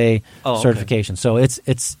OFA certification. So it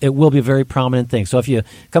will be a very prominent thing. So if you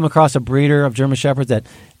come across a breeder of German Shepherds that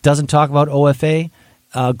doesn't talk about OFA,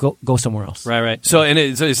 go somewhere else. Right. So and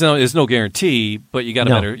it's no guarantee, but you got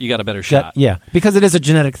a better shot. Yeah, because it is a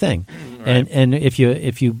genetic thing, right. and if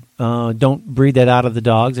you don't breed that out of the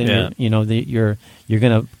dogs, and you're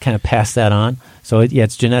going to kind of pass that on. So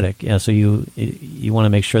it's genetic. Yeah, so you want to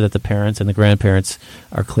make sure that the parents and the grandparents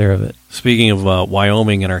are clear of it. Speaking of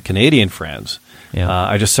Wyoming and our Canadian friends,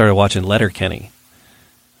 I just started watching Letterkenny,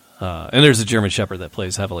 and there's a German Shepherd that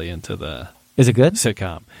plays heavily into the. Is it good?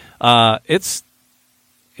 Sitcom. It's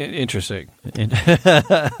interesting.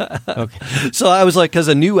 Okay. So I was like, because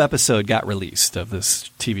a new episode got released of this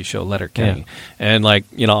TV show Letterkenny, and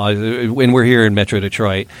when we're here in Metro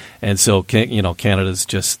Detroit, and so Canada's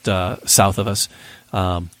just south of us.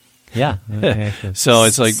 Yeah. So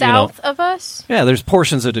it's like south of us. Yeah, there's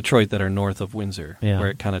portions of Detroit that are north of Windsor, where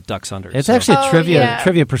it kind of ducks under. It's actually a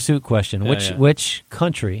trivia pursuit question. Which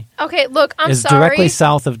country? Okay, look, I'm is sorry. directly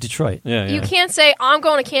south of Detroit? Yeah. You can't say I'm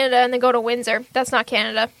going to Canada and then go to Windsor. That's not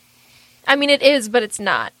Canada. I mean, it is, but it's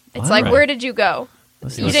not. It's like, where did you go?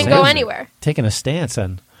 You didn't go anywhere. Taking a stance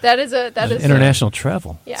on that is international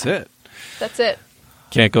travel. Yeah. That's it.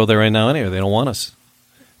 Can't go there right now anyway. They don't want us.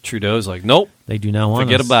 Trudeau's like, nope. They do not want us.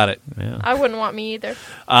 Forget about it. Yeah. I wouldn't want me either.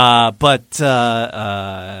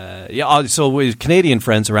 So with Canadian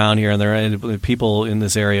friends around here, and people in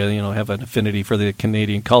this area, have an affinity for the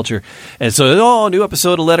Canadian culture, and so new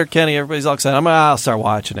episode of Letterkenny. Everybody's all excited. I'll start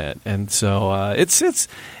watching it, and so it's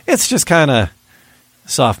just kind of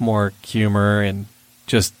sophomore humor and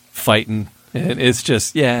just fighting, and it's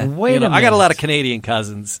just I got a lot of Canadian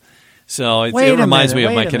cousins. So it reminds me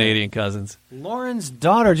of my Canadian cousins. Lauren's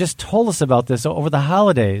daughter just told us about this over the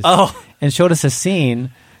holidays. Oh. And showed us a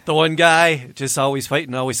scene. The one guy just always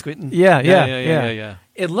fighting, always squinting. Yeah.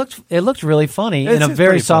 It looked really funny in a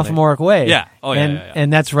very sophomoric way. Yeah. Oh, yeah,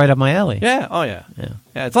 And that's right up my alley. Yeah. Oh, yeah.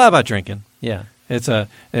 Yeah. It's a lot about drinking. Yeah. It's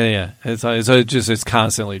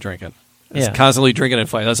constantly drinking. It's constantly drinking and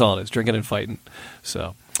fighting. That's all it is, drinking and fighting.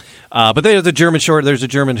 So... but there's a German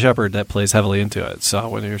Shepherd that plays heavily into it. So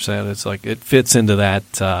what you're saying, it's like it fits into that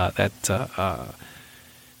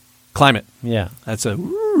Climate. Yeah. That's a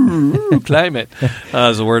climate.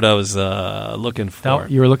 Is the word I was looking for. Oh,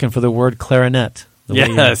 you were looking for the word clarinet. The way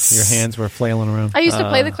Yes. your hands were flailing around. I used to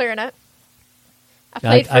play the clarinet. I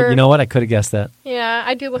played for. You know what? I could have guessed that. Yeah,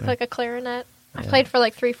 I do look like a clarinet. I played for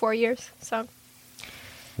like 3-4 years. So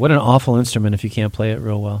What an awful instrument if you can't play it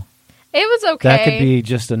real well. it was okay. That could be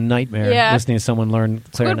just a nightmare Yeah. listening to someone learn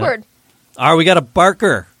clarinet. Squidward. All right, we got a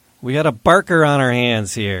barker. We got a barker on our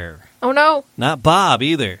hands here. Oh no, Not Bob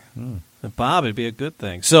either. Bob would be a good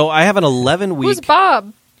thing. So I have an 11-week who's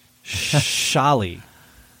Bob? Sholly.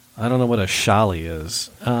 I don't know what a Sholly is.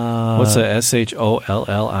 What's a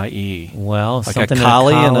SHOLLIE? Well, Like a something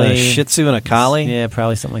collie and a Shih Tzu and a collie? Yeah,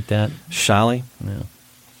 probably something like that. Sholly? Yeah.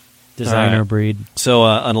 Designer All right. breed. So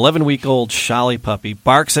an 11-week-old Sholly puppy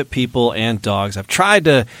barks at people and dogs. I've tried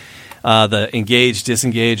to the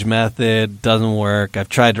engage-disengage method. Doesn't work. I've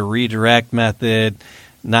tried to redirect method.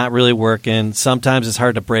 Not really working. Sometimes it's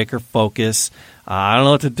hard to break her focus. I don't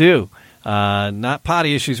know what to do. Not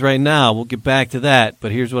potty issues right now. We'll get back to that.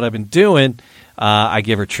 But here's what I've been doing. I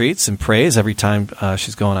give her treats and praise every time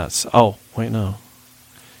she's going out. Oh, wait, no.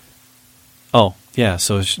 Oh, yeah.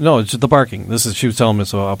 So, it's the barking. She was telling me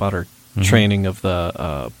about her training of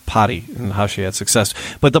the potty and how she had success.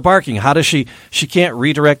 But the barking, how does she can't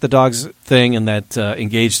redirect the dog's thing, and that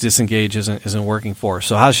engage-disengage isn't working for her.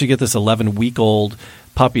 So how does she get this 11-week-old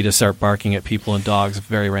puppy to start barking at people and dogs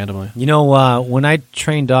very randomly? You know, when I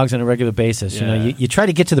train dogs on a regular basis, Yeah. you try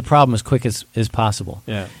to get to the problem as quick as possible.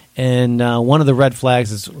 Yeah. And one of the red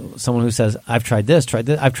flags is someone who says, I've tried this,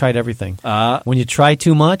 I've tried everything. When you try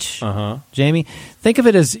too much, Jamie, think of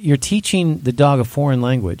it as you're teaching the dog a foreign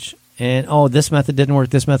language. And, this method didn't work,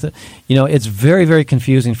 this method. It's very, very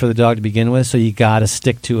confusing for the dog to begin with, so you got to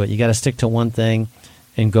stick to it. You got to stick to one thing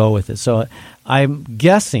and go with it. So I'm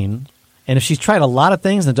guessing, and if she's tried a lot of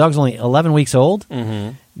things and the dog's only 11 weeks old,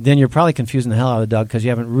 then you're probably confusing the hell out of the dog because you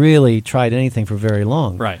haven't really tried anything for very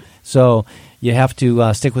long. Right. So you have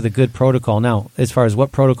to stick with a good protocol. Now, as far as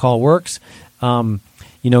what protocol works, getting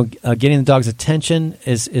the dog's attention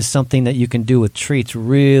is something that you can do with treats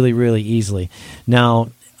really, really easily. Now,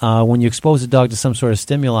 when you expose the dog to some sort of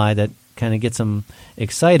stimuli that kind of gets him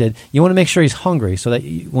excited, you want to make sure he's hungry so that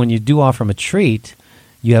when you do offer him a treat,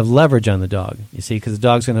 you have leverage on the dog, you see, because the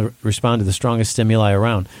dog's going to respond to the strongest stimuli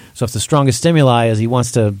around. So if the strongest stimuli is he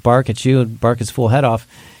wants to bark at you and bark his full head off,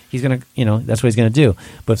 he's going to, that's what he's going to do.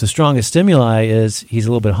 But if the strongest stimuli is he's a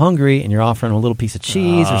little bit hungry and you're offering him a little piece of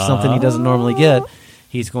cheese or something he doesn't normally get,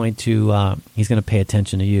 he's going to pay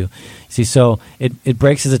attention to you. See, so it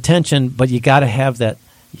breaks his attention, but you got to have that.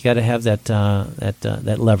 You got to have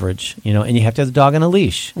that leverage, and you have to have the dog on a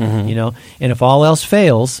leash, And if all else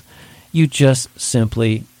fails, you just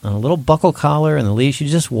simply, on a little buckle collar and the leash, you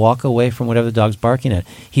just walk away from whatever the dog's barking at.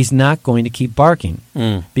 He's not going to keep barking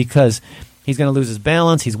because he's going to lose his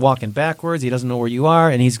balance. He's walking backwards. He doesn't know where you are,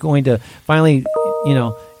 and he's going to finally,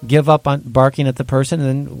 give up on barking at the person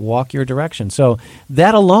and then walk your direction. So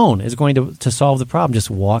that alone is going to solve the problem, just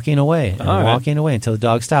walking away and walking away until the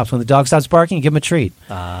dog stops. When the dog stops barking, you give him a treat.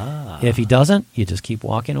 If he doesn't, you just keep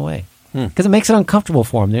walking away. Because it makes it uncomfortable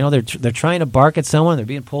for them. They're trying to bark at someone. They're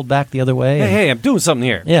being pulled back the other way. Hey, I'm doing something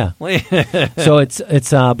here. Yeah. So it's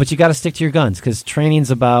but you got to stick to your guns because training's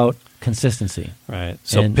about consistency. Right.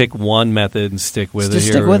 So and pick one method and stick with it. Just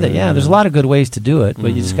stick with it. Yeah. There's a lot of good ways to do it,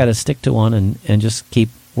 but you just got to stick to one and just keep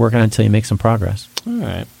working on it until you make some progress. All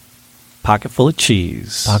right. Pocket full of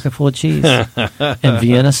cheese. Pocket full of cheese and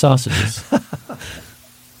Vienna sausages.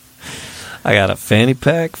 I got a fanny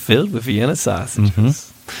pack filled with Vienna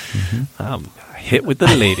sausages. I'm hit with the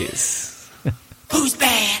ladies. Who's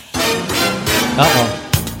bad?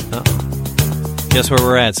 Guess where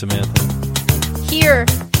we're at, Samantha? Here.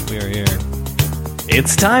 We are here.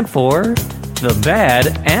 It's time for the bad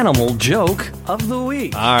animal joke of the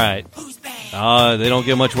week. All right. Who's bad? They don't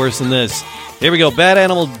get much worse than this. Here we go. Bad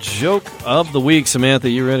animal joke of the week. Samantha,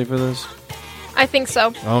 you ready for this? I think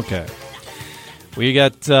so. Okay. We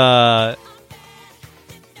got...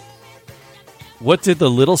 what did the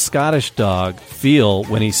little Scottish dog feel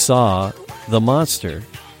when he saw the monster?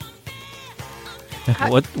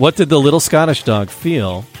 What did the little Scottish dog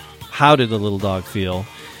feel? How did the little dog feel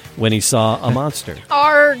when he saw a monster?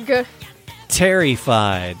 Arg. Oh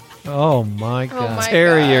Terrified. my God. Oh my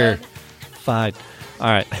Terrier. God. Fine. All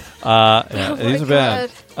right. Oh these my are bad.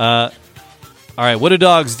 All right. What do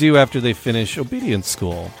dogs do after they finish obedience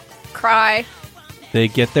school? Cry. They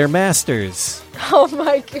get their masters. Oh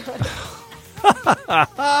my God.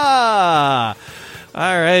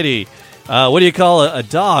 All righty. What do you call a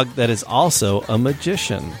dog that is also a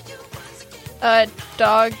magician? A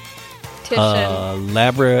dog-tician.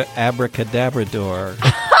 Abracadabrador.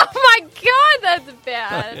 Oh That's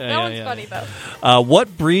bad. Yeah, that one's yeah. funny though.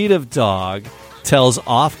 What breed of dog tells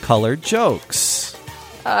off-color jokes?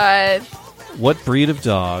 What breed of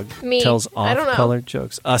dog Me. tells I don't know. off-color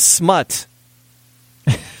jokes? A smut.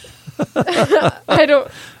 I don't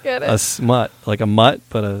get it. A smut. Like a mutt,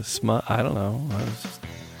 but a smut. I don't know.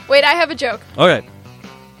 Wait, I have a joke. Okay.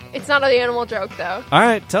 It's not an animal joke though. All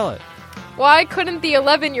right, tell it. Why couldn't the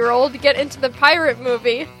 11-year-old get into the pirate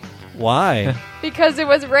movie? Why? Because it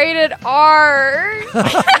was rated R.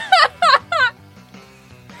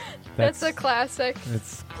 That's a classic.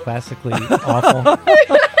 It's classically awful.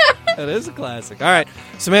 That is a classic. All right,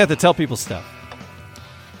 Samantha, tell people stuff.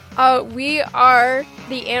 We are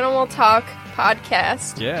the Animal Talk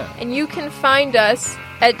podcast. Yeah. And you can find us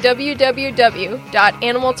at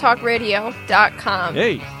www.animaltalkradio.com.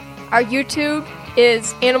 Hey. Our YouTube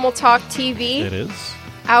is Animal Talk TV. It is.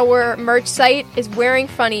 Our merch site is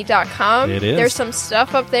wearingfunny.com. It is. There's some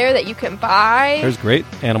stuff up there that you can buy. There's great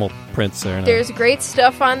animal prints there. Now. There's great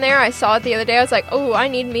stuff on there. I saw it the other day. I was like, oh, I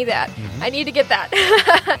need me that. Mm-hmm. I need to get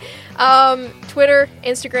that. Twitter,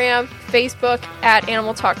 Instagram, Facebook at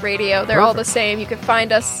Animal Talk Radio. They're all the same. You can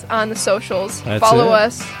find us on the socials. That's Follow it.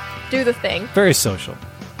 us. Do the thing. Very social.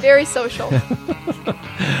 Very social. All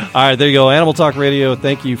right, there you go. Animal Talk Radio.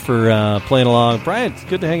 Thank you for playing along. Brian, it's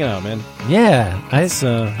good to hang out, man. Yeah,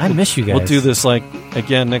 I miss you guys. We'll do this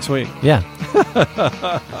again next week. Yeah.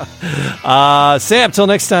 Sam, till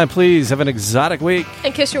next time, please have an exotic week.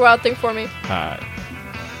 And kiss your wild thing for me. All right.